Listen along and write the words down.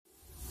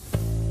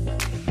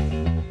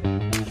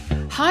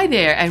Hi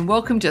there, and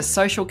welcome to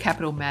Social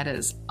Capital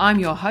Matters. I'm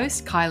your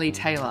host, Kylie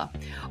Taylor.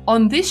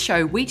 On this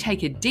show, we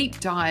take a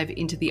deep dive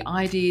into the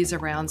ideas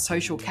around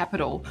social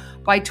capital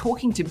by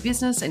talking to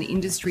business and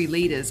industry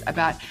leaders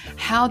about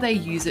how they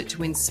use it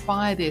to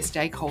inspire their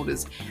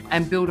stakeholders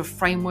and build a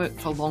framework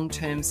for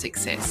long-term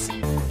success.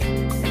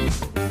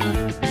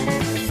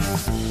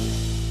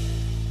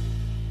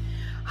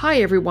 Hi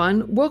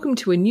everyone, welcome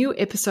to a new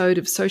episode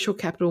of Social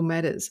Capital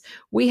Matters.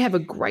 We have a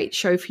great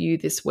show for you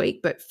this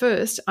week, but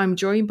first I'm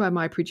joined by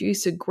my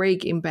producer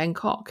Greg in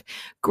Bangkok.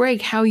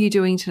 Greg, how are you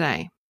doing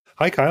today?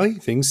 Hi,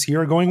 Kylie. Things here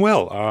are going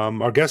well.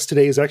 Our guest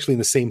today is actually in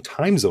the same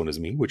time zone as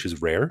me, which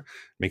is rare.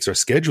 Makes our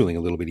scheduling a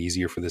little bit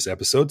easier for this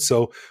episode.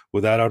 So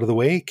with that out of the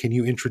way, can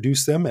you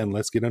introduce them and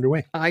let's get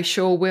underway? I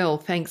sure will.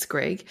 Thanks,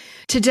 Greg.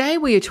 Today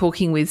we are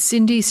talking with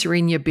Cindy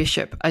Surinya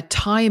Bishop, a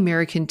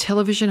Thai-American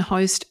television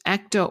host,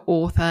 actor,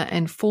 author,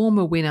 and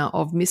former winner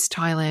of Miss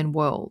Thailand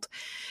World.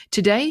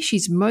 Today,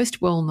 she's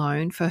most well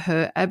known for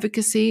her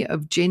advocacy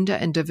of gender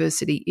and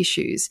diversity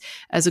issues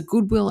as a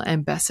goodwill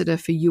ambassador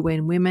for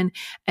UN Women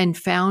and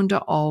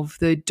founder of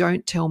the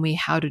Don't Tell Me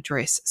How to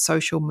Dress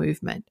social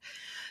movement.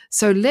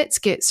 So let's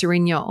get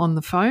Surinya on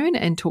the phone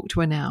and talk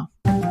to her now.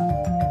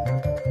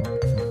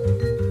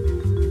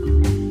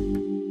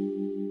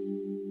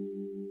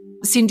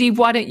 Cindy,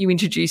 why don't you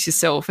introduce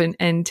yourself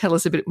and tell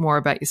us a bit more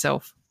about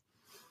yourself?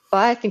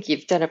 Well, I think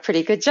you've done a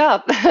pretty good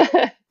job.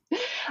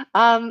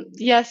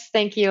 Yes,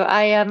 thank you.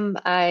 I am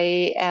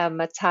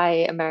a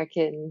Thai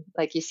American,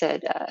 like you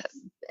said,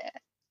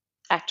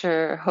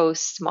 actor,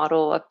 host,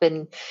 model. I've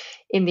been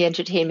in the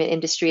entertainment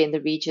industry in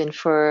the region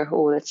for,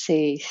 let's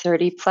say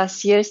 30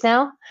 plus years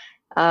now.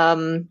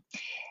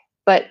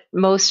 But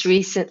most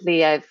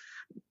recently, I've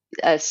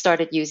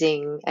started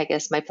using, I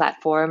guess, my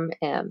platform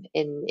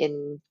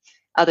in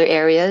other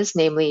areas,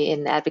 namely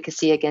in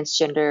advocacy against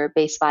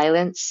gender-based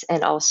violence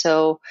and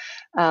also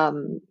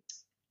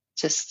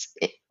just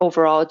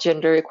overall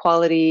gender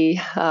equality.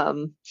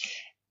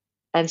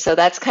 And so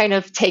that's kind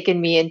of taken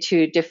me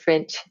into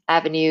different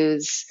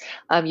avenues.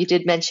 You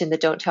did mention the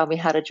Don't Tell Me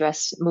How to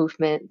Dress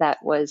movement. That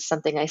was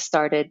something I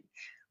started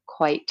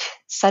quite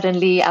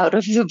suddenly out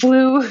of the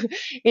blue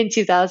in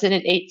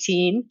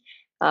 2018,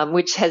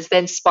 which has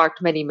then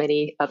sparked many,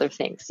 many other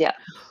things. Yeah.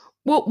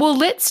 Well,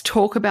 let's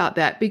talk about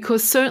that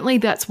because certainly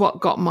that's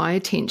what got my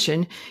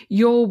attention.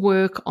 Your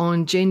work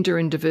on gender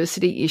and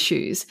diversity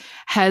issues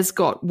has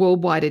got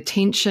worldwide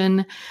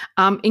attention,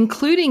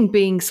 including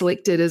being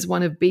selected as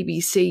one of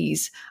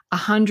BBC's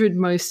 100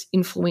 most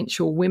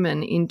influential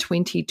women in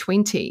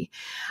 2020.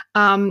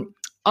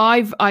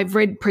 I've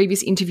read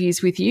previous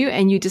interviews with you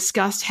and you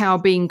discussed how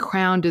being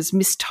crowned as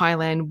Miss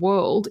Thailand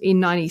World in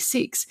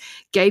 96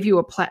 gave you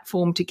a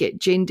platform to get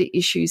gender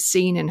issues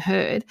seen and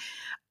heard.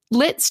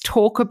 Let's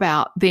talk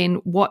about then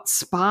what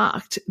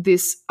sparked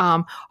this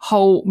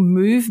whole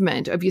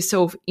movement of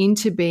yourself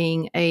into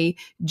being a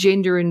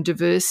gender and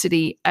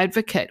diversity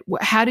advocate.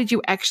 How did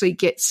you actually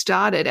get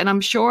started? And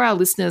I'm sure our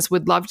listeners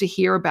would love to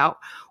hear about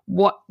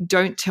what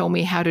Don't Tell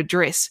Me How to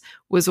Dress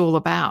was all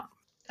about.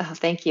 Oh,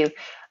 thank you.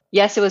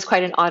 Yes, it was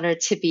quite an honor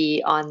to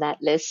be on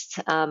that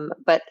list.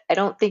 But I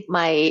don't think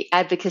my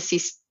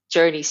advocacy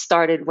journey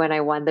started when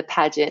I won the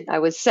pageant. I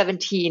was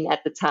 17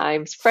 at the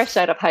time, fresh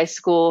out of high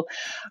school,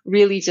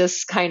 really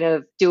just kind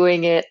of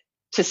doing it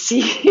to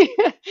see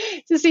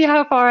to see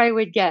how far I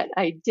would get.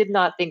 I did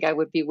not think I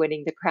would be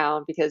winning the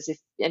crown because if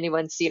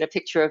anyone's seen a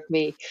picture of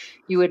me,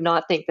 you would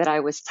not think that I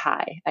was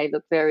Thai. I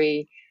look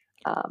very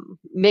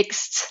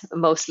mixed,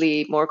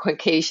 mostly more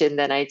Caucasian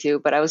than I do,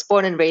 but I was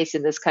born and raised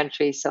in this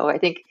country. So I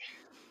think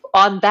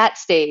on that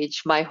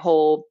stage, my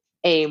whole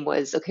aim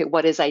was, okay,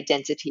 what is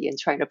identity and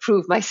trying to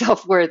prove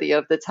myself worthy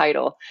of the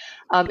title.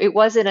 It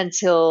wasn't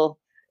until,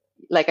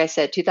 like I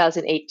said,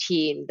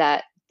 2018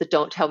 that the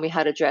Don't Tell Me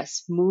How to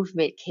Dress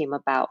movement came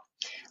about.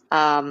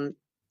 And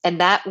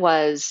that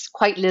was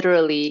quite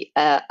literally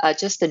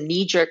just a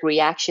knee-jerk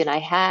reaction I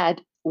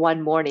had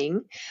one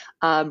morning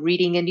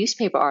reading a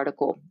newspaper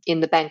article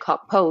in the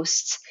Bangkok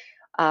Post.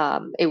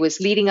 It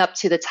was leading up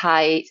to the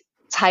Thai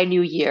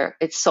New Year.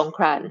 It's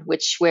Songkran,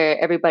 where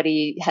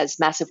everybody has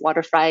massive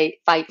water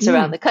fights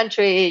around the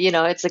country. You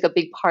know, it's like a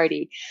big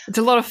party. It's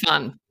a lot of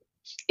fun.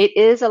 It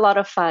is a lot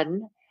of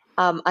fun.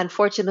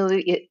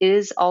 Unfortunately, it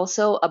is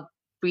also a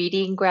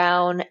breeding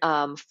ground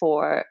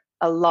for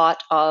a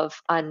lot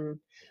of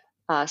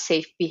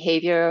unsafe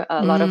behavior,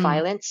 a lot of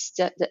violence,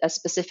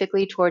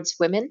 specifically towards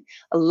women,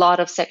 a lot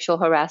of sexual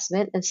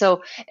harassment. And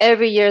so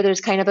every year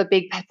there's kind of a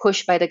big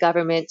push by the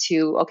government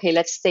to, okay,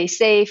 let's stay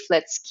safe,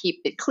 let's keep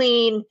it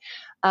clean.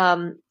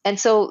 And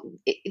so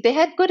they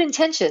had good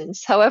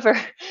intentions. However,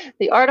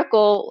 the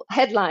article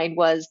headline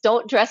was,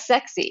 "Don't dress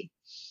sexy,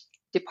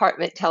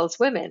 department tells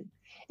women."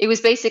 It was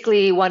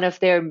basically one of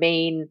their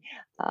main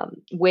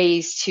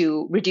ways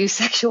to reduce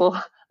sexual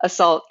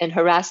assault and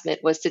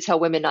harassment was to tell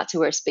women not to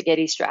wear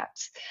spaghetti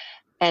straps.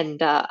 And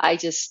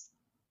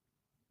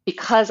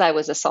because I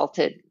was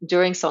assaulted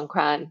during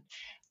Songkran,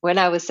 when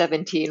I was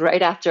 17,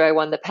 right after I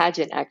won the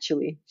pageant,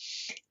 actually,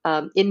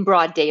 in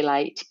broad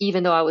daylight,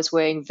 even though I was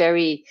wearing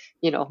very,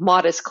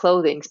 modest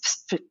clothing,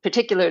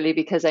 particularly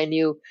because I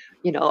knew,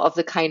 of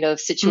the kind of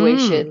Mm.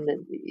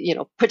 situation,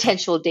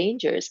 potential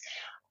dangers.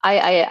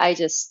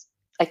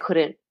 I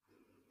couldn't.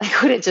 I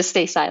couldn't just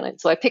stay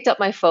silent. So I picked up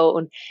my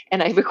phone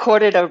and I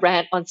recorded a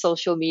rant on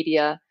social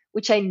media,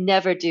 which I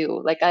never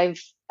do. Like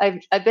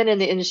I've been in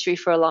the industry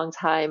for a long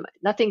time.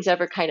 Nothing's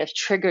ever kind of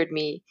triggered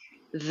me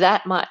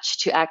that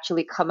much to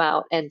actually come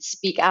out and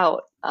speak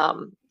out.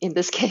 In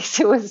this case,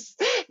 it was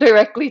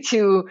directly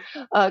to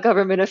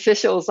government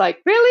officials. Like,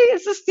 really,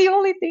 is this the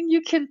only thing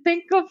you can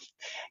think of?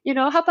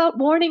 How about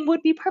warning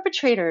would-be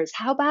perpetrators?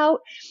 How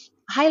about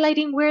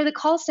highlighting where the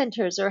call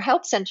centers or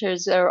help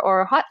centers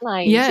or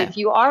hotlines, Yeah. if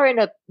you are in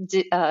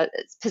a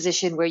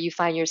position where you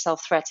find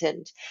yourself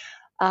threatened,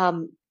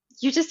 um,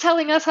 you're just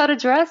telling us how to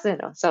dress.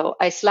 So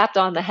I slapped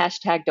on the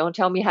hashtag "Don't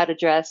tell me how to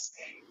dress,"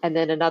 and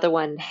then another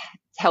one,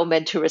 "Tell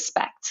men to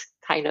respect."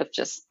 Kind of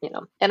just,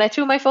 and I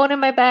threw my phone in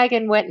my bag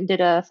and went and did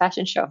a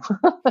fashion show.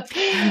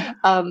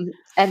 And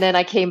then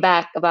I came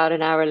back about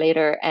an hour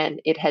later,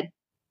 and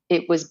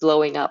it was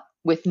blowing up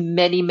with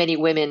many, many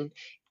women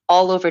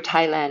all over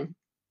Thailand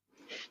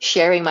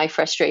sharing my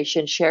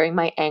frustration, sharing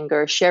my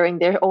anger, sharing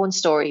their own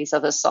stories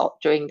of assault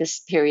during this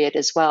period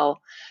as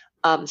well,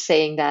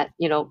 saying that,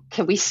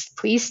 can we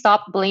please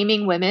stop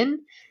blaming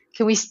women?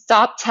 Can we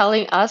stop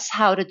telling us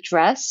how to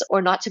dress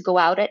or not to go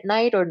out at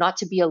night or not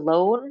to be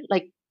alone?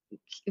 Like,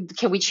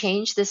 can we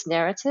change this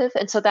narrative?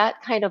 And so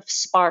that kind of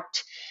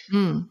sparked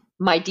Mm.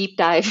 my deep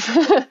dive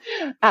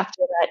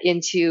after that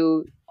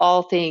into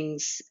all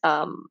things,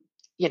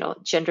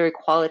 gender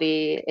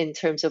equality in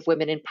terms of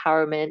women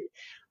empowerment,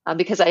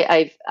 because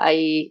I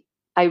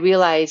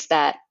realized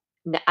that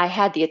I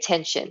had the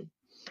attention,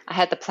 I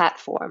had the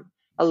platform.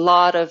 A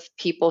lot of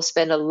people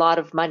spend a lot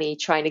of money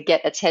trying to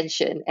get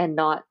attention and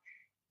not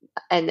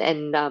and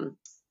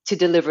to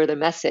deliver the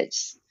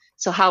message.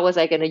 So how was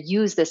I going to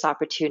use this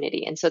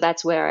opportunity? And so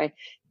that's where I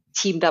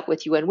teamed up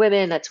with UN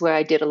Women. That's where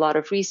I did a lot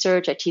of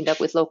research. I teamed up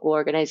with local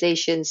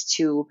organizations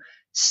to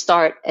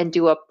start and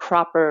do a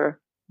proper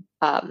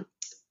um,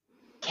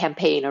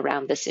 campaign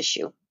around this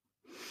issue.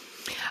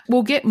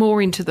 We'll get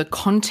more into the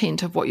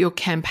content of what you're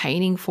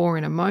campaigning for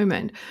in a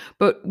moment.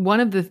 But one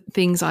of the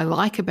things I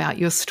like about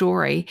your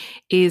story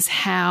is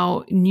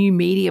how new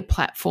media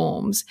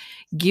platforms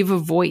give a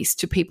voice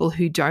to people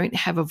who don't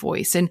have a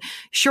voice. And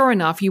sure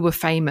enough, you were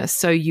famous,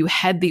 so you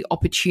had the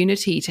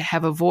opportunity to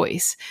have a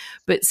voice,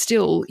 but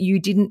still you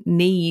didn't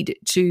need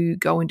to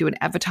go and do an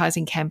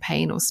advertising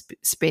campaign or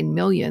spend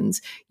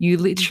millions. You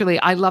literally,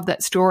 I love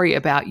that story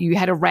about you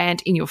had a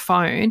rant in your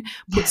phone,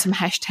 put some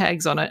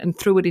hashtags on it and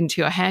threw it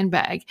into your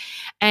handbag.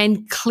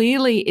 And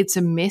clearly it's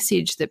a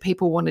message that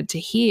people wanted to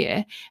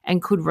hear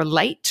and could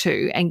relate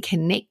to and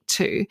connect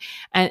to.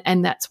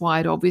 And that's why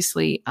it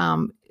obviously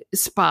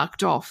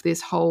sparked off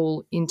this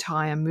whole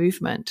entire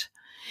movement.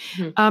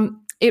 Mm-hmm.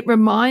 It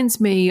reminds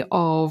me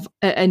of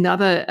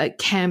another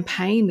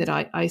campaign that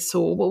I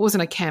saw. Well, it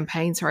wasn't a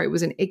campaign, sorry, it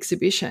was an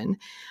exhibition.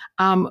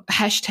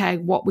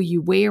 Hashtag what were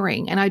you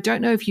wearing? And I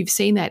don't know if you've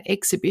seen that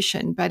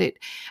exhibition, but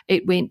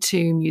it went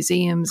to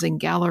museums and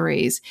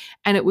galleries,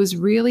 and it was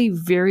really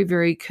very,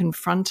 very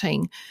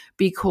confronting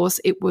because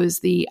it was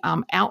the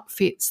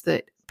outfits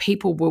that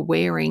people were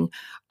wearing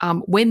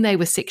when they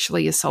were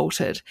sexually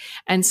assaulted,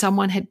 and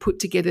someone had put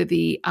together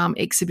the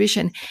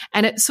exhibition,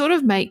 and it sort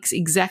of makes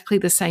exactly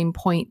the same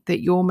point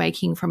that you're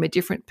making from a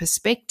different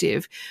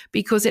perspective,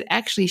 because it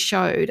actually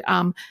showed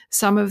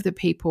some of the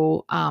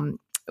people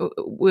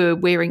were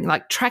wearing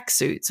like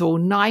tracksuits or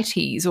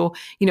nighties, or,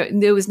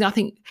 there was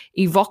nothing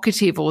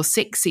evocative or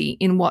sexy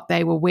in what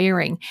they were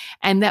wearing.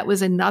 And that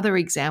was another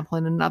example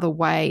and another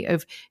way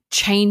of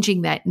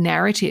changing that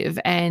narrative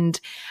and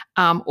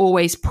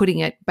always putting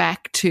it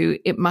back to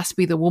it must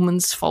be the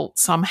woman's fault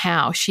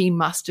somehow. She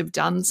must have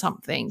done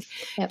something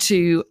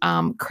to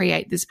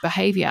create this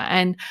behavior.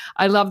 And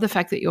I love the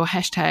fact that your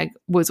hashtag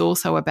was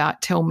also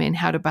about tell men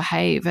how to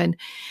behave.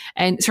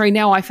 And sorry,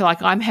 now I feel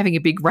like I'm having a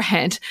big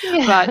rant,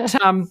 but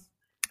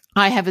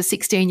I have a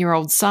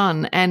 16-year-old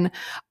son, and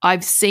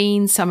I've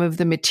seen some of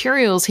the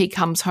materials he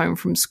comes home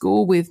from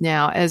school with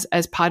now as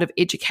part of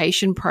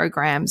education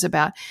programs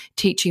about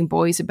teaching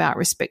boys about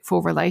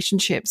respectful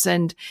relationships.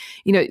 And,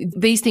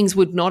 these things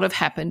would not have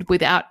happened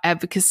without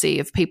advocacy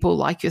of people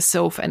like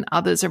yourself and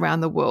others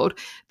around the world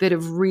that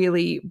have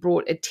really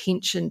brought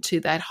attention to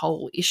that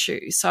whole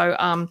issue. So,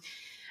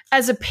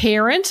 as a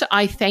parent,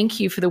 I thank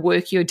you for the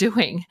work you're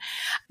doing.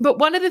 But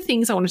one of the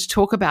things I wanted to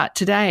talk about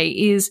today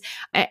is,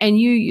 and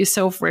you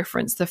yourself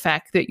referenced the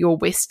fact that you're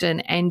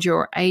Western and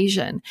you're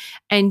Asian,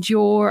 and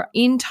you're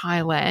in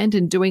Thailand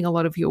and doing a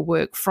lot of your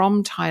work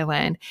from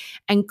Thailand,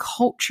 and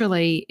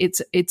culturally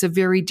it's a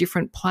very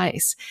different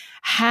place.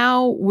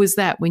 How was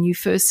that when you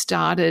first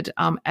started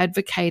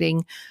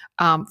advocating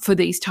for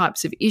these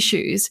types of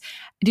issues?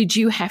 Did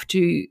you have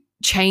to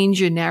change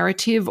your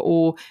narrative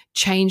or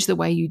change the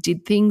way you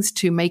did things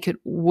to make it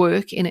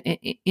work in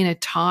a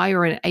Thai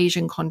or an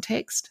Asian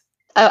context?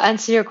 I'll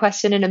answer your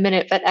question in a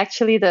minute, but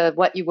actually the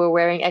What You Were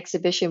Wearing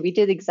exhibition, we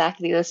did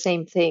exactly the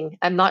same thing.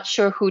 I'm not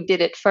sure who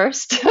did it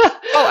first,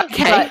 Oh,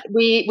 okay. but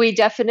we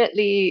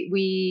definitely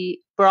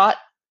we brought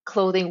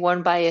clothing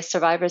worn by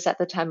survivors at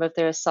the time of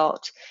their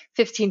assault,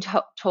 15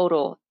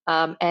 total,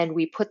 and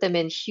we put them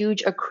in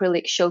huge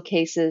acrylic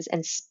showcases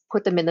and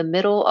put them in the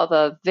middle of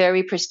a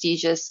very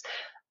prestigious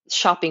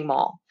shopping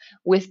mall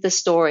with the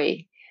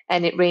story.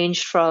 And it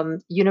ranged from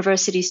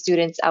university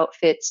students'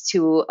 outfits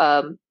to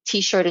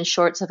t-shirt and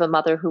shorts of a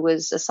mother who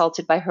was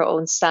assaulted by her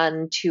own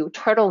son, to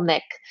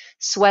turtleneck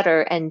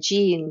sweater and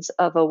jeans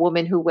of a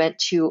woman who went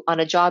to on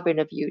a job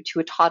interview,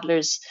 to a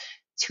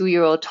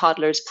 2-year-old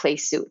toddler's play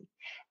suit,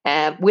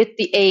 with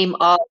the aim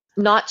of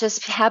not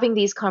just having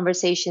these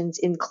conversations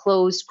in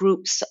closed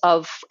groups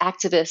of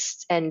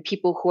activists and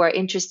people who are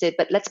interested,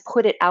 but let's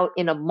put it out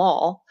in a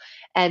mall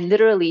and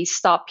literally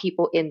stop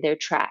people in their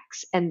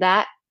tracks. And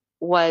that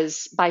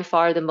was by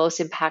far the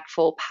most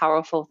impactful,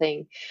 powerful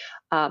thing,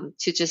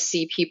 to just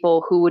see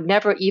people who would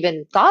never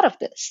even thought of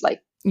this,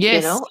 like,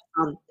 Yes.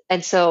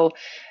 and so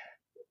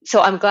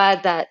I'm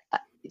glad that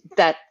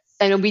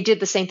and we did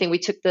the same thing. We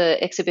took the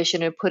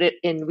exhibition and put it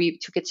in. We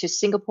took it to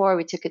Singapore.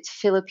 We took it to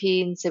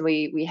Philippines, and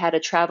we had a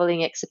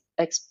traveling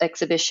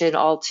exhibition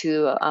all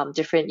to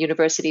different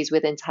universities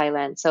within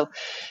Thailand. So,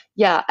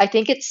 yeah, I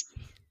think it's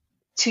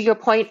to your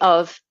point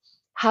of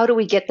how do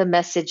we get the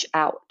message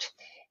out?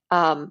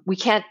 We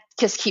can't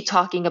just keep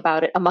talking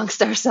about it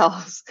amongst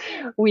ourselves.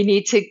 We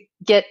need to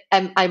get.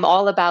 I'm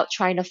all about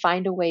trying to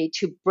find a way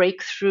to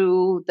break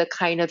through the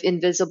kind of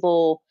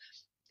invisible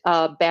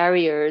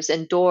barriers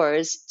and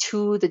doors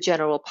to the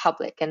general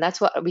public. And that's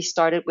what we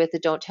started with the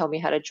Don't Tell Me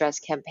How to Dress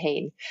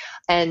campaign.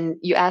 And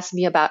you asked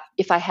me about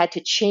if I had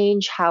to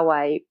change how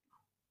I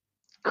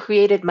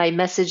created my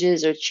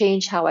messages or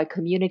change how I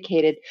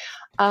communicated.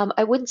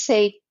 I wouldn't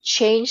say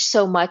change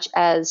so much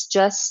as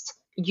just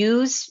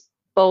use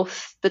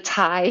both the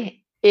Thai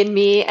in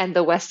me and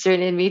the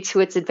Western in me to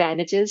its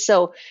advantages.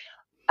 So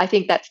I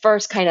think that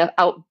first kind of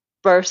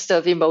outburst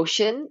of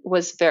emotion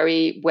was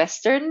very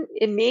Western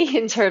in me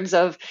in terms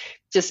of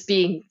just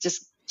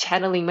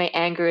channeling my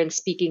anger and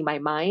speaking my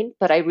mind.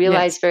 But I Yes.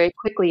 realized very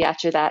quickly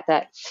after that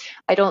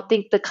I don't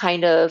think the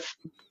kind of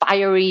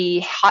fiery,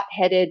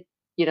 hot-headed,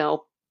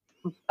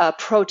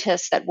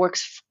 protest that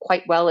works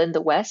quite well in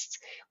the West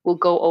will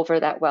go over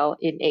that well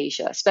in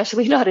Asia,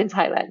 especially not in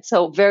Thailand.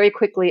 So very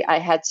quickly, I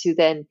had to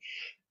then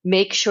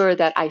make sure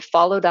that I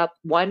followed up,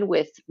 one,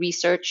 with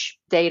research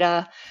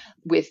data,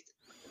 with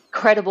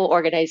credible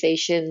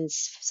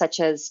organizations such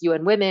as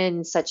UN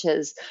Women, such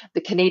as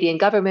the Canadian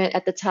government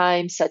at the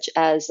time, such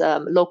as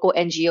local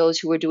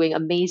NGOs who were doing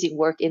amazing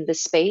work in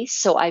this space.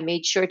 So I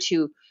made sure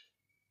to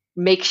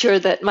make sure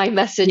that my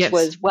message Yes.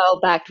 was well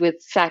backed with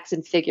facts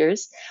and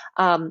figures.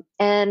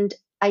 And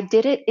I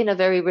did it in a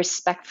very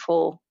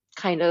respectful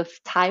kind of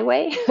Thai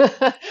way,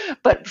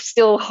 but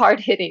still hard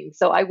hitting.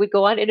 So I would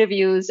go on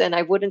interviews and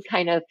I wouldn't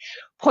kind of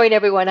point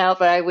everyone out,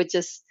 but I would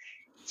just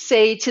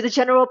say to the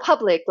general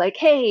public, like,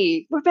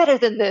 hey, we're better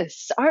than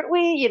this, aren't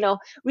we?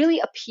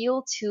 Really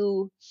appeal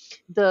to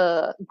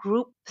the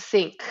group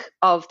think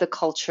of the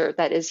culture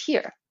that is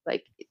here.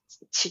 Like,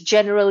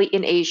 generally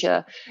in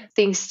Asia,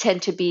 things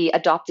tend to be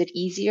adopted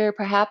easier,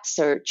 perhaps,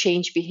 or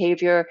change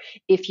behavior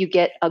if you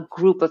get a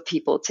group of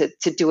people to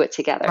do it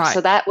together. Right. So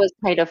that was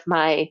kind of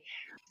my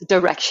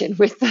direction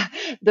with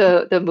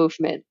the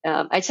movement.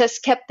 I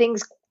just kept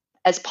things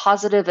as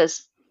positive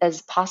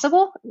as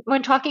possible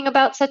when talking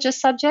about such a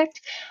subject.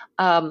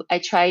 I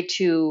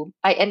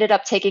ended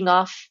up taking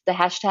off the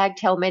hashtag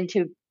Tell Men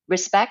to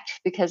Respect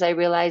because I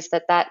realized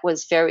that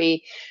was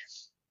very,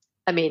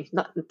 I mean,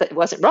 not that it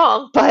wasn't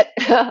wrong, but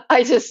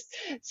I just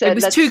It said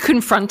was too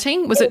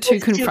confronting. Was it too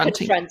was too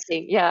confronting?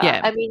 confronting. Yeah.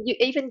 Yeah. I mean, you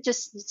even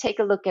just take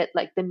a look at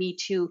like the Me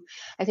Too.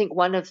 I think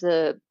one of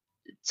the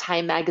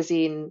Time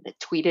magazine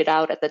tweeted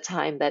out at the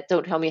time that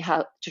Don't Tell Me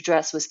How to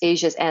Dress was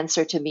Asia's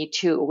answer to Me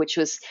Too, which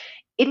was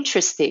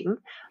interesting.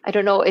 I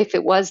don't know if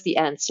it was the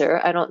answer.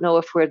 I don't know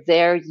if we're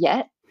there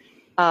yet.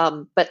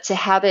 But to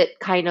have it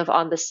kind of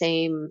on the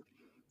same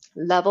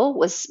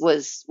level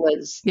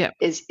Yeah.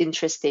 is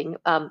interesting.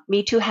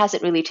 Me Too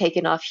hasn't really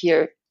taken off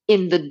here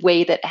in the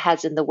way that it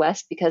has in the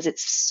West because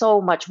it's so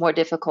much more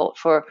difficult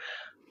for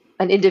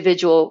an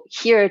individual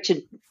here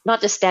to not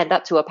just stand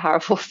up to a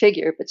powerful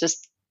figure, but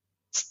just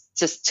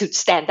to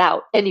stand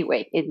out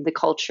anyway in the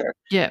culture.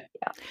 Yeah.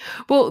 Yeah.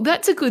 Well,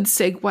 that's a good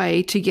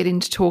segue to get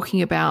into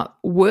talking about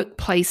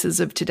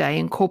workplaces of today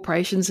and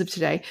corporations of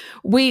today.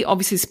 We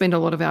obviously spend a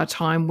lot of our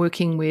time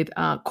working with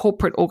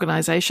corporate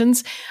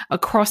organizations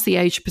across the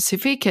Asia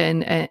Pacific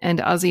and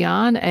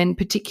ASEAN, and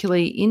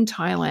particularly in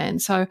Thailand.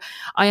 So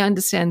I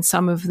understand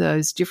some of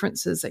those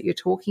differences that you're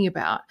talking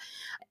about.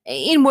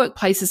 In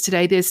workplaces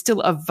today, there's still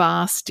a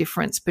vast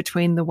difference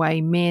between the way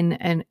men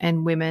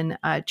and women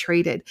are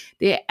treated.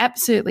 There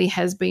absolutely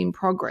has been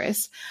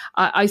progress.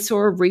 I saw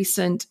a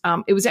recent,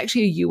 it was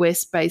actually a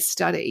US-based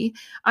study,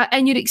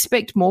 and you'd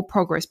expect more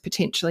progress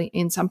potentially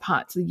in some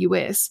parts of the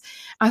US.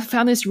 I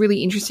found this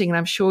really interesting, and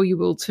I'm sure you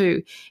will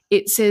too.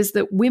 It says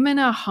that women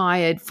are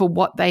hired for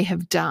what they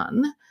have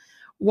done,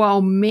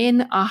 while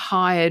men are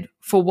hired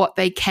for what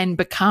they can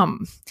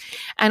become.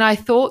 And I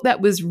thought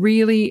that was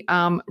really,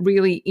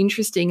 really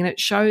interesting. And it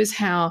shows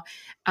how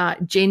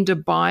gender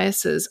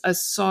biases are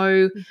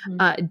so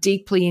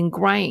deeply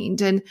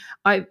ingrained. And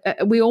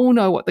we all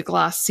know what the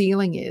glass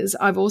ceiling is.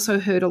 I've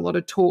also heard a lot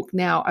of talk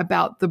now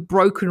about the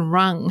broken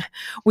rung,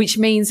 which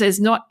means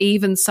there's not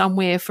even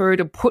somewhere for her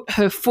to put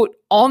her foot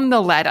on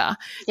the ladder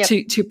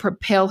to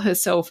propel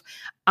herself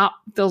up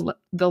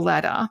the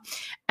ladder.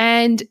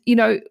 And, you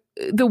know,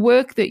 the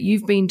work that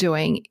you've been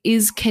doing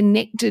is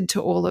connected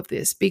to all of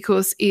this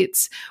because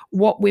it's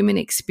what women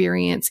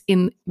experience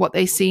in what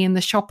they see in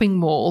the shopping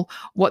mall,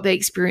 what they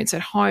experience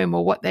at home,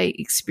 or what they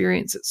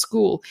experience at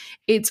school.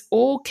 It's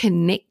all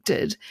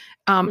connected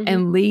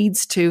and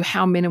leads to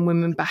how men and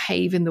women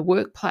behave in the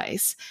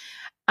workplace.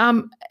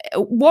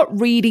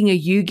 What reading are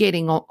you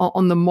getting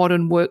on the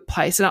modern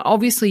workplace? And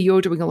obviously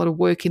you're doing a lot of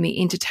work in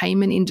the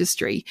entertainment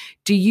industry.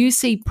 Do you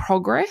see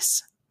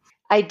progress?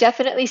 I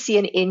definitely see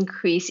an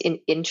increase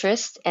in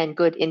interest and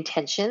good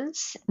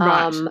intentions.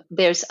 Right.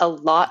 There's a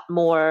lot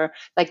more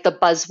like the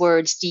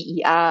buzzwords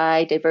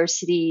DEI,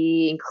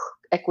 diversity,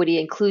 equity,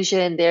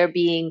 inclusion, they're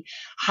being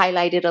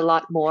highlighted a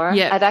lot more.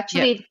 Yep, I've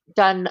actually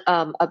done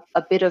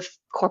a bit of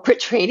corporate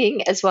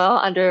training as well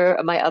under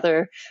my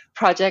other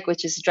project,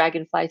 which is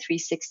Dragonfly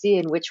 360,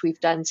 in which we've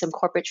done some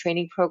corporate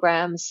training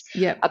programs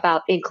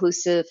about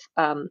inclusive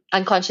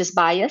unconscious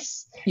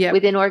bias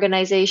within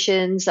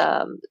organizations,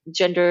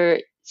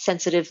 gender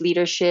sensitive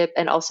leadership,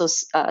 and also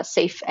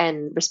safe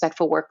and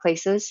respectful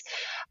workplaces.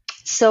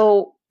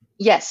 So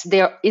yes,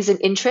 there is an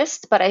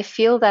interest, but I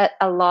feel that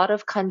a lot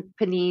of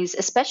companies,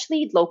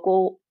 especially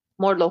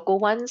more local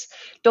ones,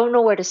 don't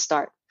know where to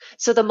start.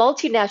 So the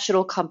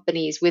multinational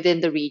companies within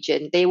the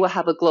region, they will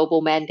have a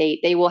global mandate.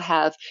 They will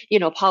have,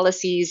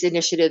 policies,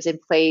 initiatives in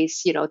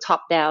place,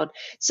 top down.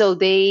 So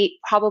they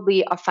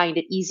probably find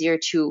it easier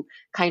to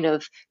kind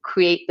of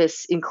create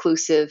this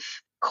inclusive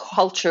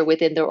culture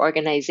within their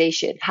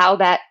organization. How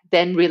that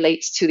then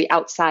relates to the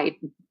outside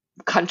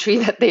country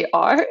that they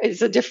are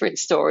is a different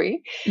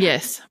story.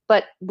 Yes.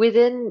 But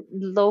within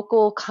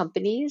local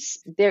companies,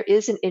 there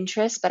is an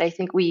interest, but I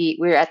think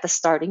we're at the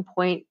starting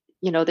point.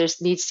 There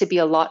needs to be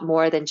a lot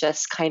more than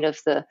just kind of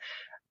the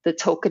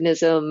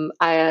tokenism,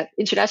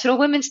 International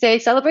Women's Day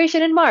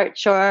celebration in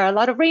March, or a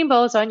lot of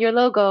rainbows on your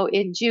logo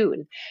in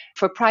June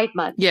for Pride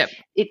Month. Yep.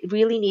 It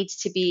really needs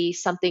to be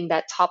something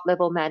that top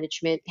level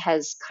management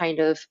has kind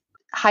of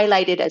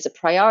highlighted as a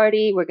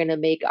priority. We're going to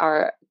make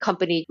our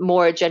company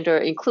more gender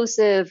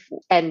inclusive,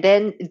 and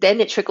then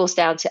it trickles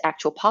down to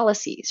actual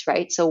policies,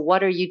 right? So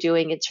what are you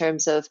doing in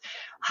terms of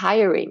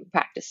hiring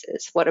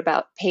practices? What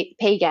about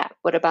pay gap?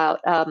 What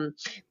about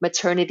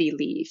maternity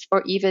leave,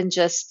 or even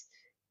just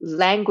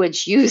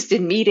language used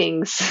in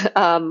meetings?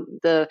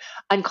 The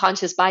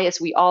unconscious bias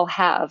we all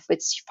have,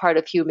 it's part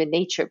of human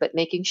nature, but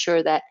making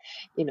sure that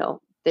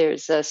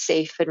there's a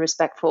safe and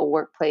respectful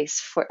workplace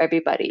for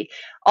everybody,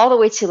 all the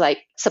way to like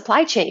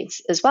supply chains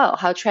as well.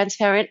 How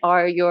transparent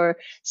are your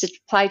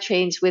supply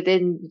chains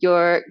within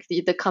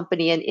the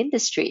company and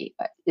industry?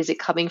 Is it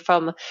coming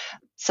from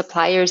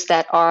suppliers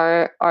that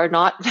are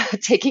not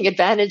taking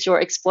advantage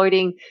or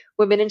exploiting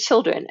women and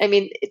children? I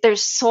mean,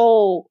 it's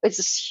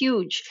this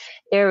huge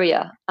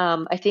area.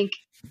 I think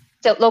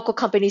that local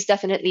companies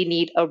definitely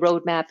need a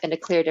roadmap and a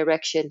clear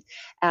direction.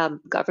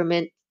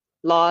 Government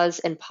laws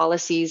and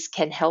policies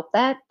can help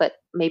that, but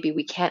maybe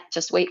we can't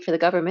just wait for the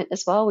government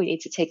as well. We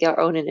need to take our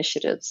own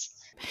initiatives.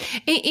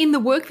 In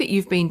the work that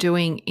you've been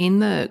doing in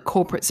the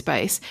corporate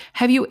space,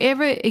 have you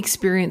ever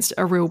experienced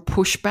a real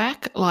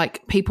pushback,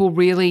 like people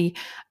really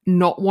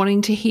not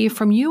wanting to hear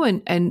from you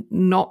and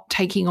not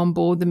taking on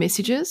board the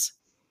messages?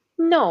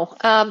 No,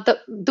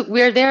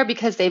 we're there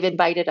because they've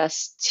invited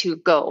us to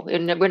go,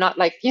 and we're not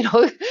like,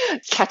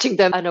 catching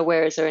them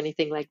unawares or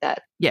anything like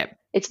that. Yeah.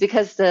 It's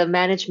because the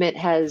management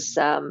has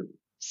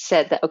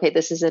said that, okay,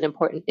 this is an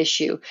important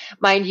issue.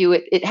 Mind you,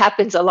 it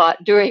happens a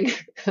lot during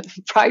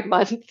Pride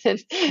Month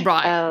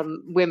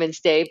and Women's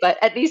Day, but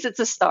at least it's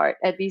a start.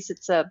 At least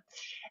it's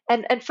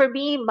and for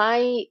me,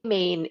 my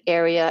main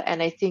area,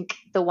 and I think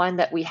the one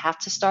that we have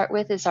to start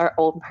with, is our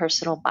own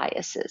personal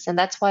biases. And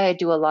that's why I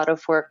do a lot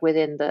of work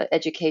within the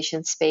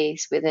education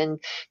space, within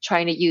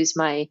trying to use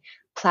my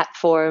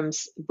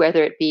platforms,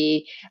 whether it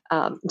be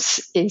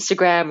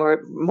Instagram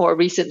or more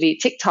recently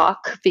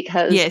TikTok,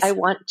 because I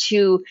want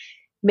to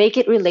make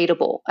it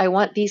relatable. I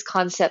want these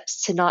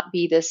concepts to not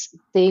be this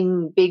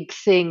big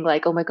thing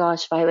like, oh my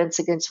gosh, violence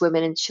against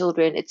women and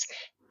children. It's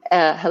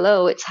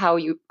hello, it's how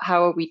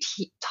are we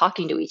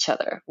talking to each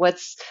other?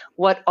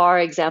 What are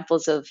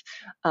examples of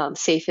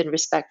safe and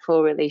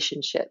respectful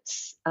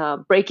relationships?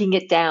 Breaking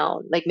it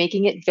down, like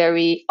making it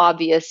very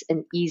obvious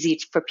and easy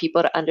for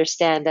people to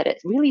understand that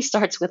it really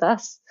starts with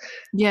us.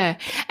 Yeah,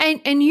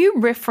 and you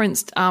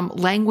referenced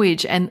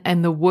language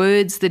and the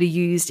words that are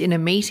used in a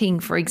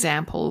meeting, for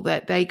example,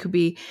 that they could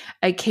be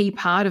a key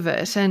part of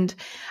it. And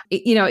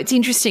it's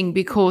interesting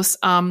because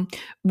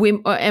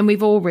women, and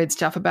we've all read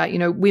stuff about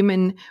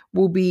women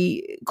will be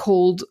be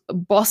called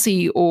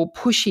bossy or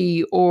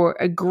pushy or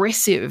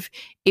aggressive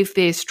if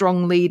they're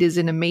strong leaders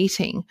in a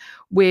meeting,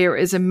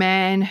 whereas a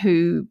man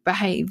who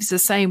behaves the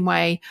same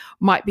way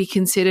might be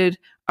considered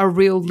a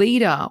real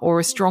leader or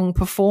a strong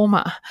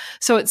performer.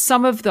 So it's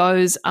some of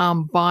those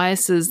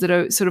biases that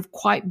are sort of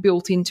quite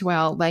built into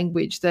our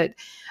language that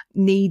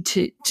need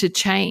to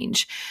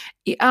change.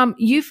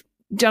 You've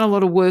done a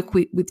lot of work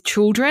with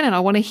children, and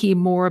I want to hear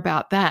more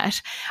about that.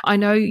 I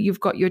know you've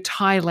got your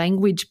Thai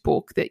language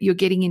book that you're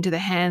getting into the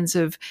hands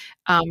of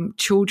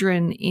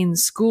children in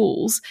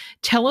schools.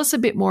 Tell us a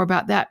bit more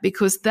about that,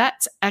 because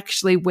that's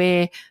actually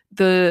where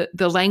the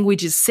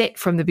language is set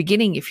from the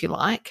beginning, if you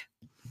like.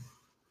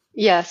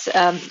 Yes,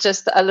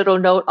 just a little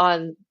note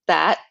on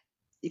that.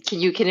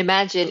 You can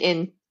imagine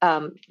in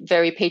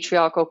very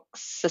patriarchal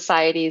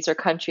societies or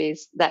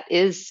countries that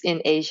is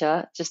in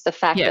Asia, just the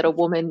fact that a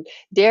woman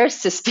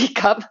dares to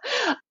speak up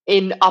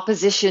in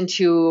opposition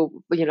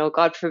to,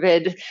 God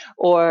forbid,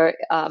 or,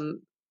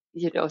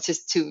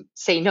 just to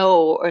say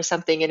no or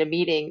something in a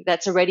meeting,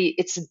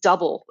 it's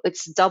double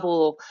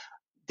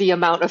the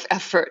amount of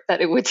effort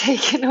that it would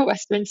take in a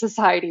Western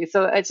society.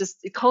 So I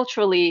just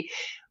culturally,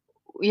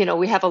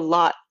 we have a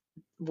lot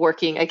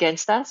working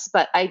against us,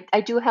 but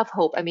I do have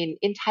hope. I mean,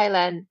 in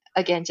Thailand,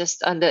 again,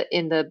 just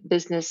in the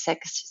business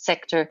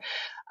sector,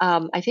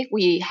 I think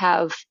we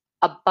have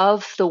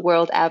above the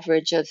world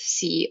average of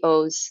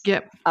CEOs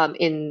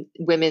in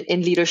women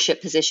in leadership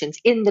positions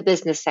in the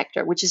business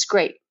sector, which is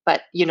great.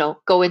 But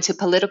go into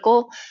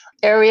political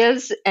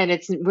areas and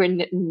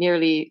we're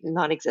nearly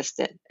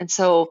non-existent. And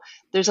so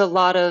there's a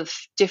lot of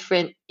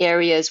different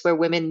areas where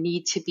women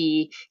need to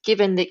be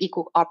given the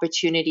equal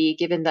opportunity,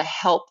 given the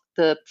help,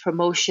 the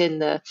promotion,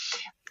 the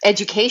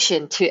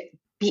education to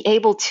be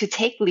able to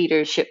take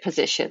leadership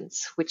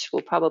positions, which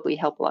will probably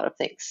help a lot of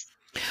things.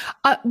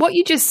 What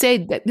you just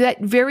said,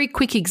 that very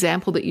quick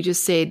example that you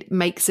just said,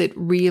 makes it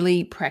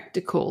really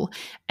practical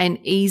and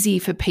easy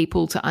for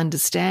people to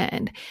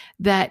understand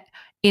that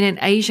in an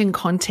Asian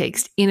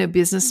context, in a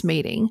business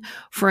meeting,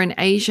 for an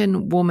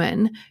Asian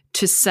woman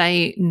to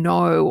say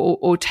no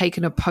or take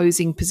an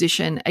opposing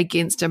position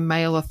against a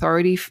male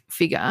authority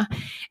figure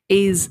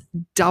is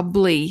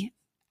doubly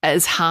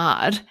as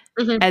hard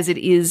as it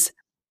is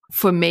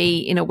for me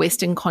in a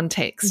Western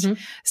context.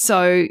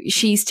 So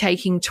she's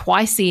taking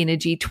twice the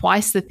energy,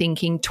 twice the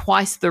thinking,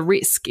 twice the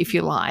risk, if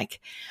you like,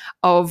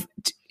 of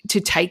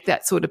to take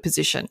that sort of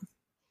position.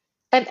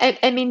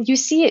 I mean, you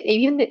see it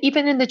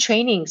even in the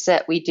trainings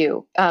that we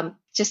do,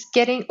 just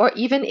getting, or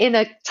even in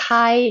a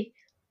Thai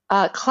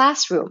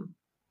classroom,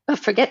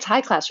 forget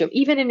Thai classroom,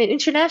 even in an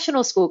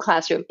international school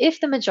classroom, if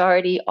the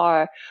majority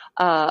are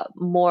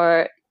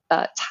more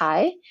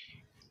Thai,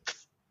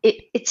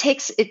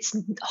 it's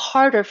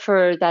harder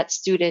for that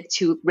student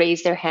to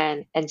raise their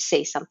hand and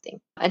say something.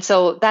 And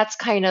so that's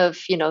kind of,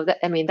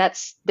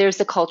 there's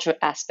the culture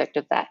aspect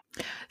of that.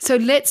 So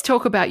let's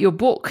talk about your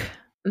book.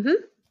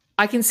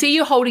 I can see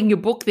you holding your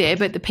book there,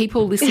 but the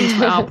people listening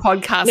to our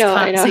podcast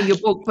can't see your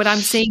book. But I'm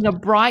seeing a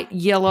bright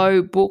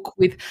yellow book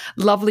with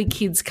lovely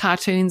kids'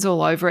 cartoons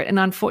all over it. And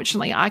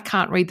unfortunately, I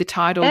can't read the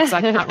title because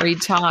I can't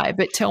read Thai,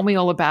 but tell me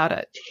all about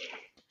it.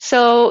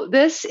 So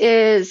this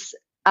is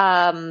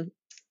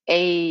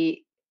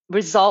a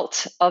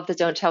result of the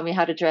Don't Tell Me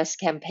How to Dress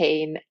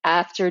campaign.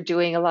 After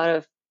doing a lot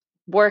of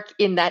work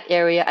in that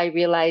area, I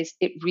realized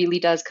it really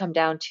does come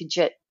down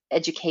to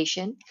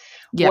education.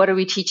 What are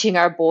we teaching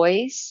our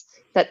boys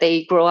that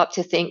they grow up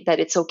to think that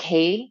it's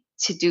okay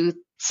to do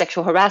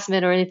sexual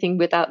harassment or anything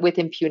with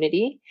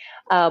impunity?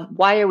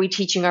 Why are we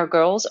teaching our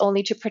girls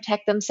only to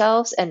protect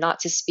themselves and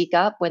not to speak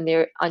up when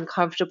they're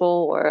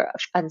uncomfortable or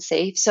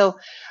unsafe? So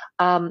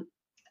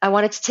I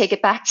wanted to take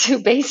it back to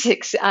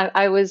basics.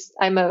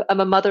 I'm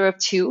a mother of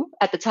two.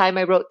 At the time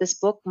I wrote this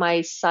book,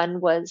 my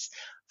son was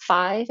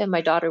 5 and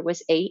my daughter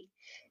was 8.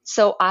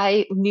 So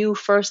I knew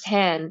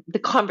firsthand the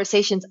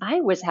conversations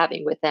I was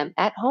having with them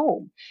at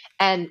home.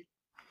 And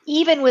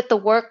even with the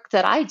work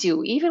that I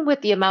do, even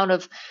with the amount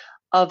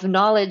of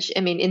knowledge,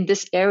 in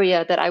this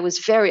area that I was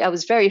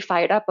very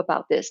fired up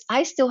about this,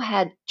 I still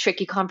had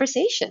tricky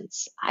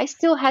conversations. I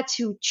still had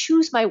to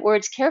choose my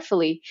words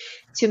carefully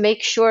to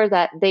make sure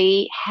that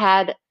they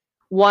had,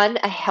 one,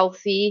 a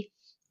healthy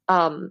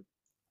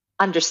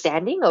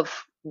understanding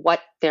of what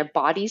their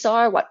bodies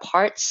are, what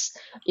parts,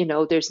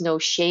 there's no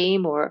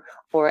shame or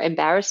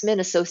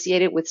embarrassment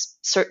associated with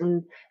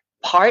certain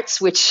parts,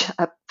 which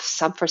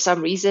for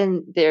some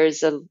reason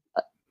there's a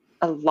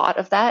lot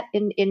of that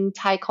in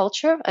Thai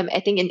culture. I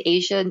think in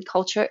Asian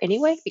culture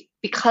anyway,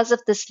 because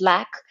of this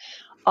lack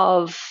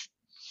of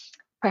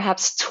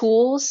perhaps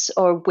tools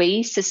or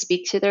ways to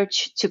speak to their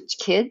to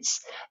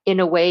kids in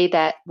a way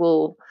that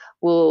will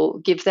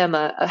give them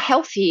a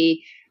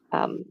healthy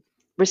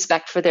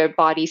respect for their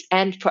bodies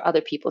and for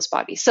other people's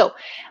bodies. So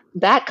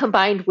that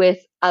combined with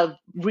a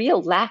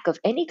real lack of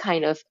any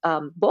kind of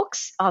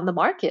books on the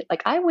market.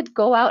 Like I would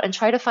go out and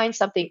try to find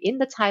something in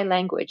the Thai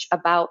language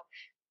about,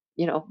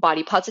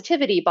 body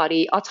positivity,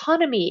 body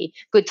autonomy,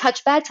 good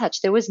touch, bad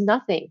touch. There was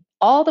nothing.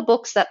 All the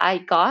books that I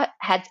got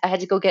I had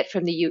to go get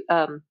from the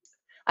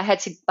I had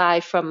to buy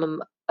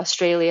from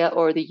Australia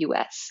or the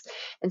US.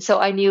 And so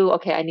I knew,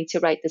 okay, I need to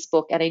write this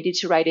book and I need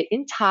to write it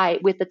in Thai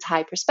with the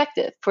Thai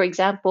perspective. For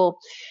example,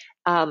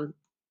 um,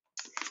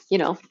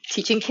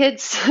 teaching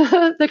kids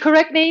the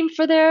correct name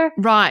for their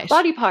Right.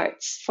 body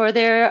parts, for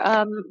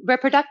their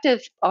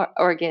reproductive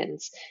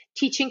organs,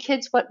 teaching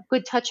kids what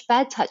good touch,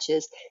 bad touch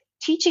is,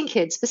 teaching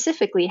kids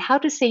specifically how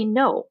to say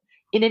no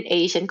in an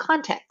Asian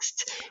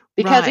context.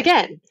 Because Right.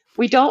 again,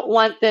 we don't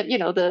want them,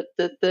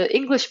 the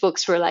English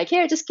books were like,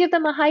 here, just give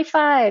them a high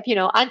five.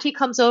 Auntie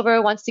comes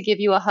over, wants to give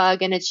you a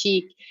hug and a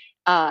cheek.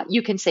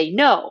 You can say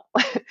no.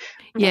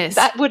 Yes.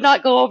 That would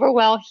not go over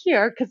well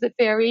here because it's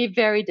very,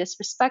 very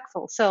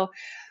disrespectful. So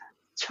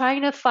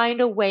trying to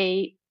find a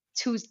way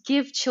to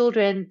give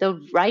children the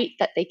right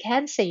that they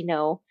can say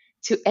no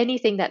to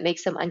anything that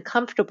makes them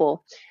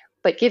uncomfortable,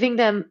 but giving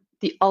them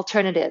the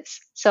alternatives.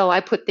 So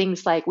I put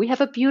things like, we have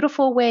a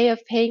beautiful way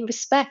of paying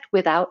respect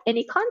without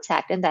any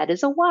contact, and that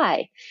is a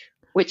why,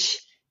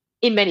 which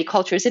in many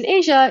cultures in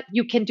Asia,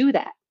 you can do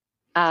that.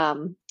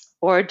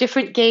 Or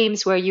different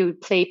games where you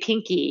play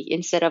pinky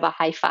instead of a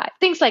high five,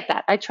 things like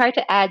that. I try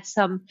to add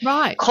some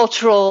Right.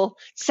 cultural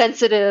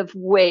sensitive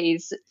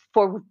ways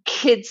for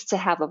kids to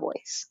have a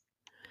voice.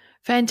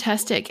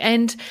 Fantastic.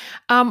 And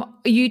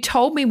you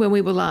told me when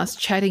we were last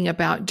chatting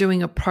about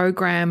doing a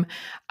program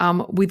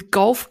with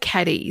golf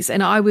caddies,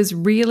 and I was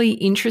really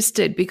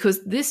interested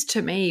because this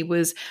to me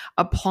was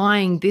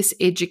applying this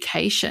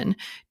education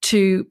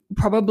to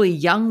probably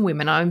young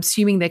women. I'm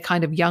assuming they're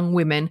kind of young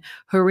women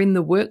who are in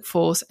the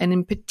workforce and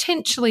in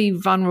potentially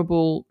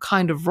vulnerable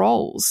kind of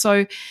roles.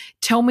 So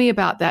tell me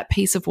about that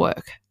piece of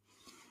work.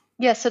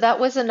 Yeah, so that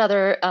was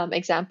another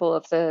example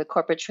of the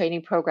corporate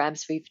training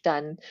programs we've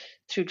done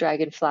through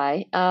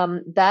Dragonfly.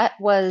 That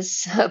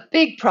was a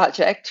big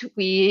project.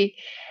 We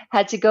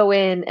had to go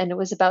in, and it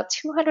was about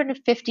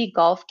 250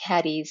 golf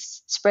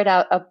caddies spread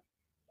out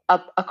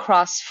up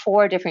across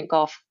 4 different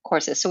golf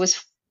courses. So it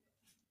was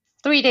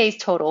 3 days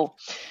total.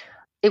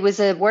 It was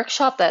a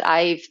workshop that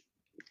I've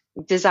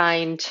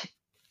designed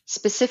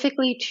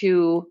specifically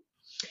to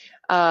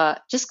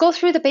just go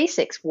through the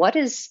basics. What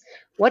is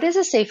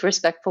a safe,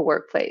 respectful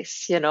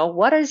workplace?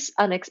 What are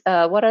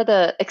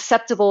the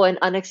acceptable and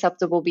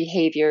unacceptable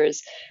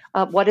behaviors?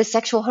 What is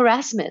sexual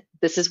harassment?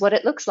 This is what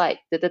it looks like.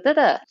 Da, da, da,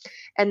 da.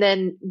 And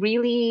then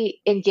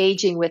really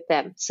engaging with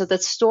them. So the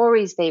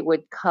stories they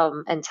would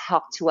come and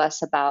talk to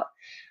us about.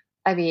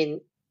 I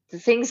mean, the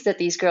things that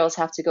these girls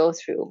have to go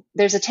through.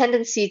 There's a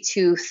tendency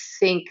to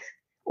think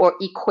or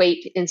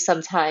equate in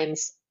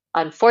sometimes,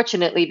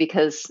 unfortunately,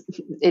 because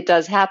it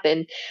does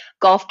happen,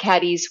 golf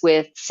caddies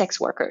with sex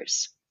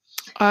workers.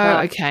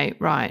 Oh, okay,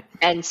 right.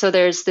 And so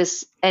there's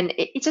this, and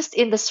it just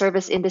in the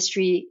service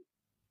industry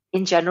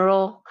in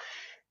general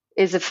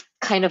is a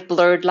kind of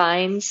blurred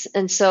lines.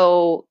 And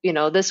so,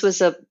 this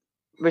was a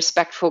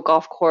respectful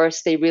golf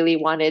course. They really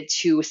wanted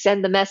to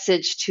send the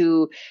message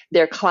to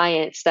their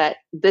clients that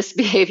this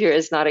behavior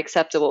is not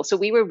acceptable. So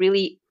we were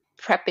really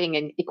prepping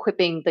and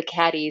equipping the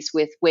caddies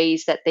with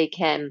ways that they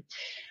can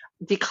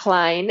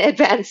decline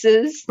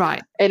advances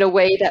Right. in a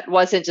way that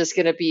wasn't just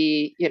going to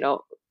be,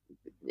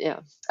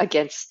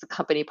 against the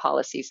company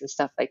policies and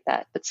stuff like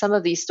that. But some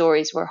of these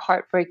stories were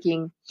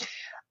heartbreaking.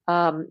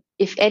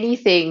 If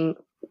anything,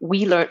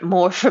 we learned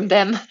more from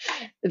them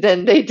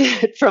than they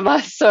did from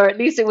us, or at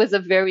least it was a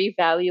very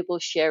valuable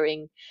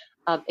sharing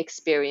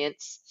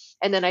experience.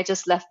 And then I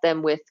just left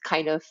them with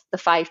kind of the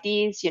 5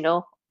 Ds,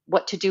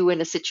 what to do in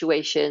a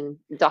situation: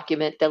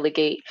 document,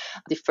 delegate,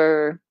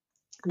 defer,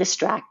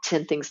 distract,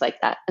 and things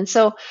like that. And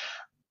so,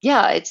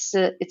 yeah, it's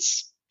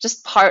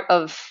just part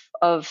of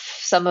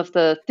some of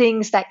the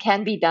things that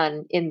can be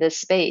done in this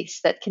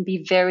space that can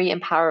be very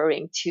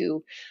empowering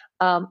to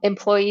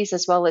employees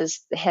as well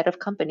as the head of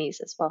companies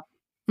as well.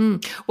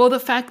 Well, the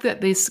fact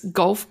that this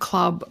golf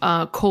club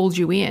called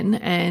you in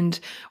and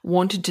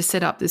wanted to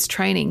set up this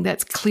training,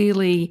 that's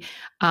clearly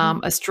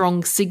a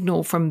strong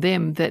signal from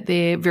them that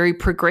they're very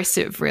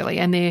progressive, really,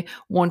 and they're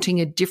wanting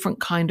a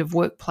different kind of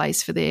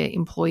workplace for their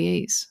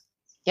employees.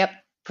 Yep,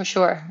 for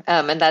sure.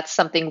 And that's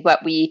something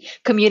that we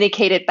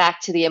communicated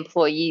back to the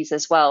employees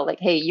as well. Like,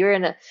 hey,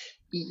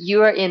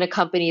 you are in a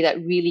company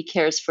that really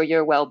cares for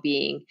your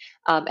well-being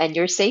and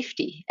your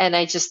safety. And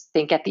I just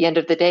think at the end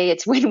of the day,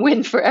 it's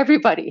win-win for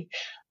everybody.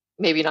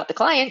 Maybe not the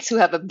clients who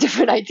have a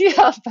different idea,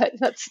 but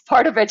that's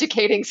part of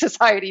educating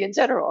society in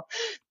general.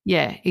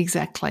 Yeah,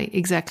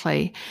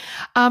 exactly.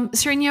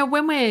 Serena,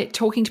 when we're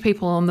talking to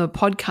people on the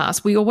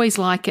podcast, we always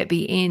like at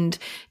the end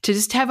to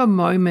just have a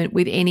moment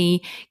with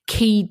any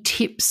key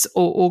tips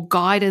or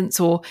guidance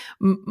or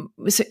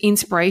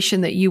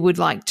inspiration that you would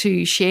like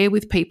to share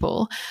with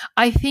people.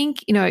 I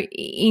think,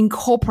 in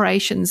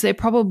corporations, there are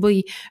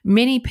probably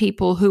many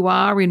people who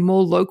are in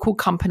more local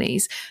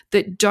companies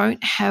that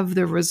don't have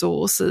the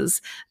resources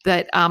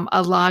that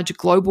a large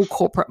global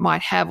corporate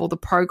might have, or the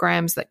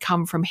programs that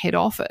come from head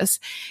office.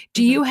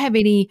 Do you have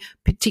any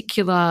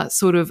particular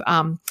sort of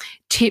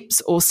tips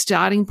or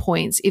starting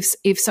points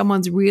if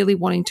someone's really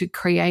wanting to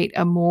create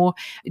a more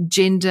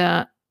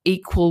gender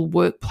equal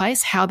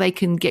workplace, how they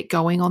can get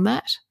going on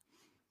that?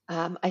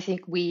 I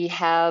think we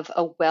have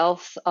a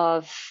wealth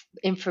of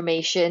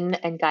information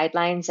and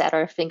guidelines at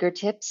our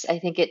fingertips. I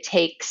think it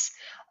takes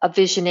a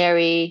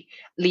visionary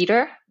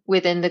leader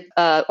within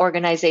the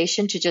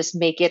organization to just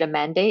make it a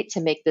mandate,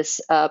 to make this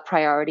a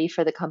priority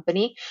for the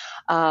company.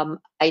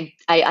 I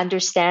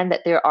understand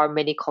that there are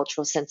many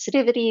cultural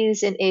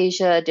sensitivities in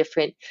Asia,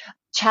 different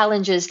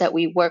challenges that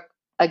we work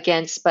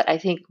against, but I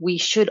think we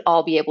should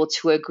all be able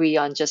to agree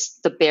on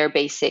just the bare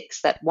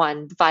basics that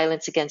one,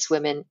 violence against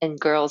women and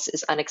girls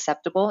is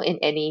unacceptable in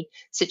any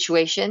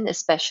situation,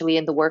 especially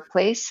in the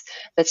workplace.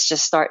 Let's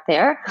just start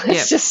there.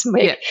 Let's just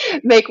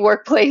make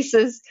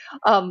workplaces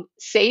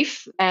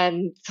safe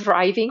and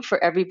thriving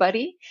for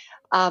everybody.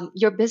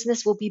 Your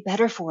business will be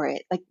better for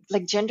it.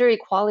 Like gender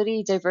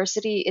equality,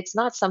 diversity, it's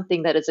not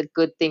something that is a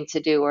good thing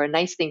to do or a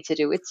nice thing to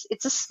do.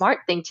 It's a smart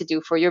thing to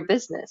do for your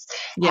business.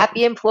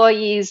 Happy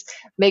employees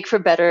make for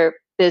better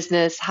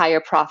business, higher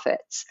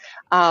profits.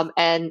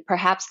 And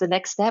perhaps the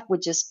next step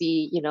would just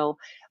be,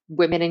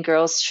 women and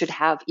girls should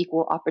have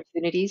equal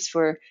opportunities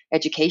for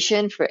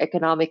education, for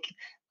economic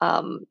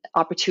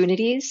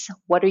opportunities.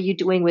 What are you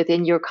doing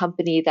within your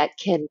company that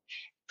can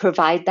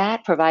provide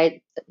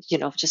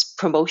just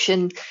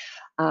promotion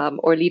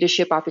or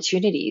leadership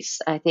opportunities?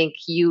 I think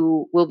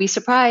you will be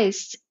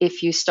surprised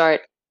if you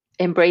start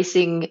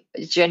embracing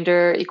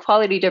gender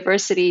equality,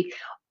 diversity,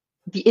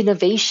 the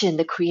innovation,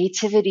 the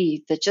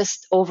creativity, the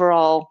just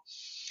overall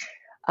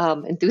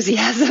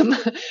enthusiasm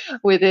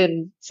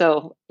within.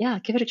 So yeah,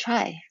 give it a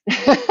try.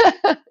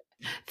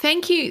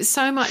 Thank you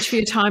so much for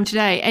your time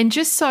today. And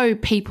just so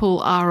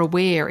people are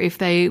aware, if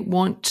they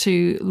want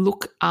to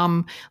look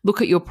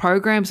at your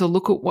programs or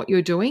look at what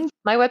you're doing.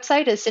 My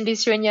website is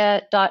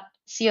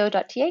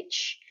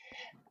cindysurenya.co.th.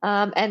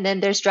 And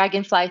then there's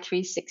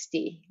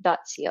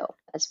dragonfly360.co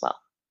as well.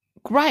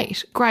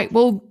 Great.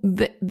 Well,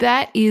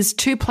 that is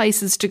two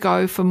places to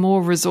go for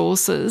more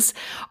resources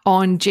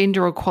on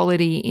gender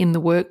equality in the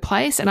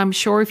workplace. And I'm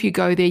sure if you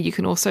go there, you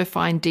can also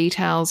find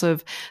details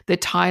of the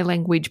Thai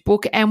language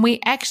book. And we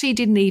actually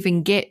didn't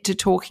even get to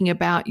talking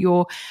about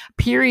your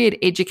period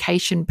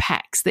education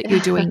packs that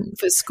you're doing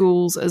for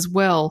schools as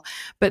well.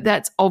 But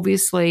that's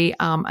obviously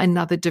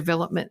another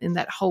development in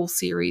that whole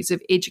series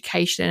of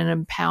education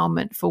and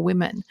empowerment for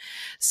women.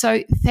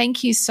 So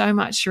thank you so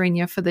much,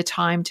 Surenya, for the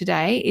time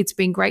today. It's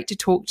been great to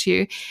talk to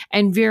you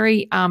and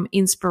very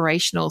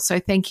inspirational. So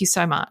thank you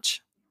so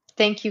much.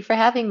 Thank you for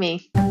having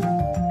me.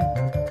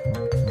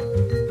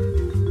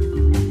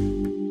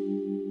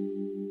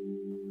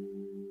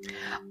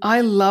 I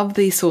love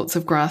these sorts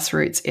of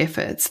grassroots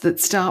efforts that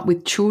start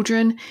with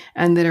children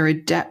and that are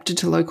adapted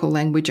to local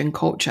language and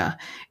culture.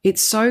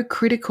 It's so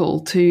critical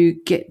to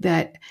get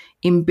that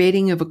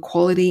embedding of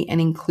equality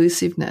and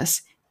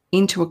inclusiveness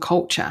into a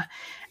culture.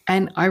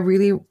 And I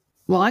really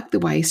like the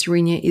way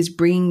Surenya is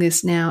bringing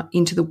this now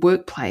into the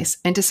workplace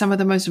and to some of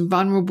the most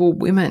vulnerable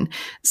women,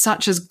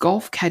 such as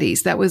golf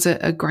caddies. That was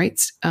a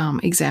great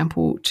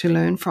example to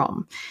learn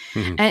from.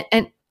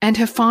 Mm-hmm. And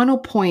her final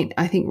point,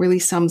 I think, really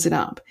sums it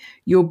up.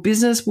 Your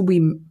business will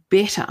be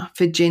better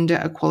for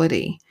gender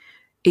equality.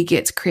 It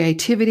gets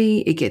creativity,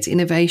 it gets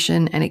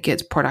innovation, and it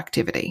gets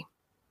productivity.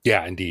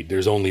 Yeah, indeed.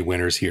 There's only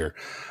winners here.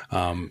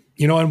 And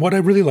what I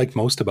really liked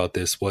most about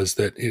this was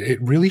that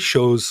it really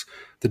shows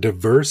the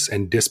diverse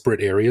and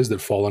disparate areas that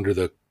fall under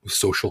the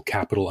social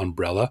capital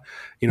umbrella.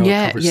 It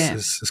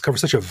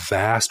covers such a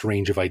vast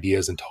range of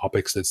ideas and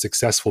topics that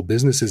successful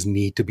businesses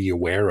need to be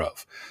aware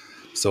of.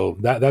 So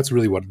that's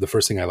really what the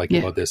first thing I like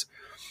about this.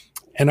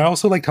 And I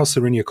also liked how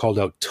Surenya called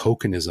out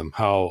tokenism,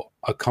 how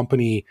a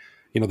company,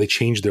 they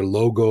change their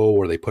logo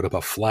or they put up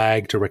a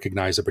flag to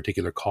recognize a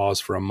particular cause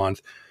for a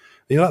month.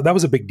 That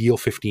was a big deal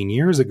 15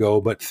 years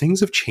ago, but things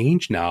have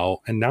changed now.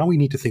 And now we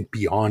need to think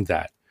beyond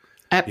that.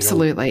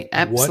 Absolutely.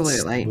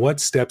 What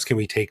steps can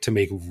we take to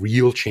make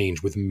real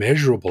change with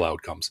measurable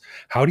outcomes?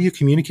 How do you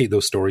communicate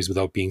those stories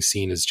without being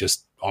seen as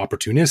just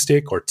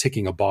opportunistic or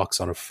ticking a box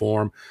on a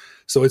form?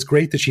 So it's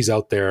great that she's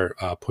out there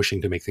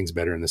pushing to make things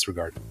better in this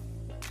regard.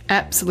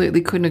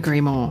 Absolutely. Couldn't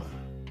agree more.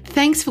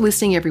 Thanks for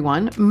listening,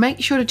 everyone.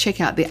 Make sure to check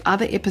out the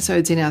other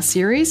episodes in our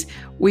series.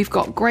 We've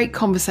got great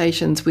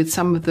conversations with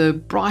some of the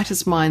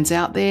brightest minds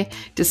out there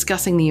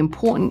discussing the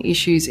important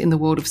issues in the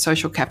world of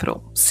social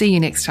capital. See you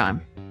next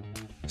time.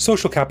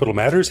 Social Capital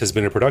Matters has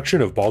been a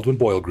production of Baldwin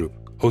Boyle Group,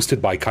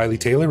 hosted by Kylie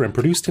Taylor and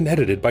produced and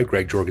edited by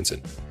Greg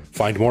Jorgensen.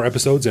 Find more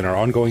episodes in our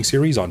ongoing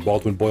series on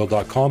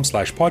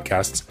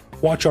baldwinboyle.com/podcasts,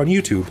 watch on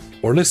YouTube,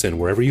 or listen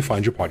wherever you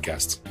find your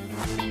podcasts.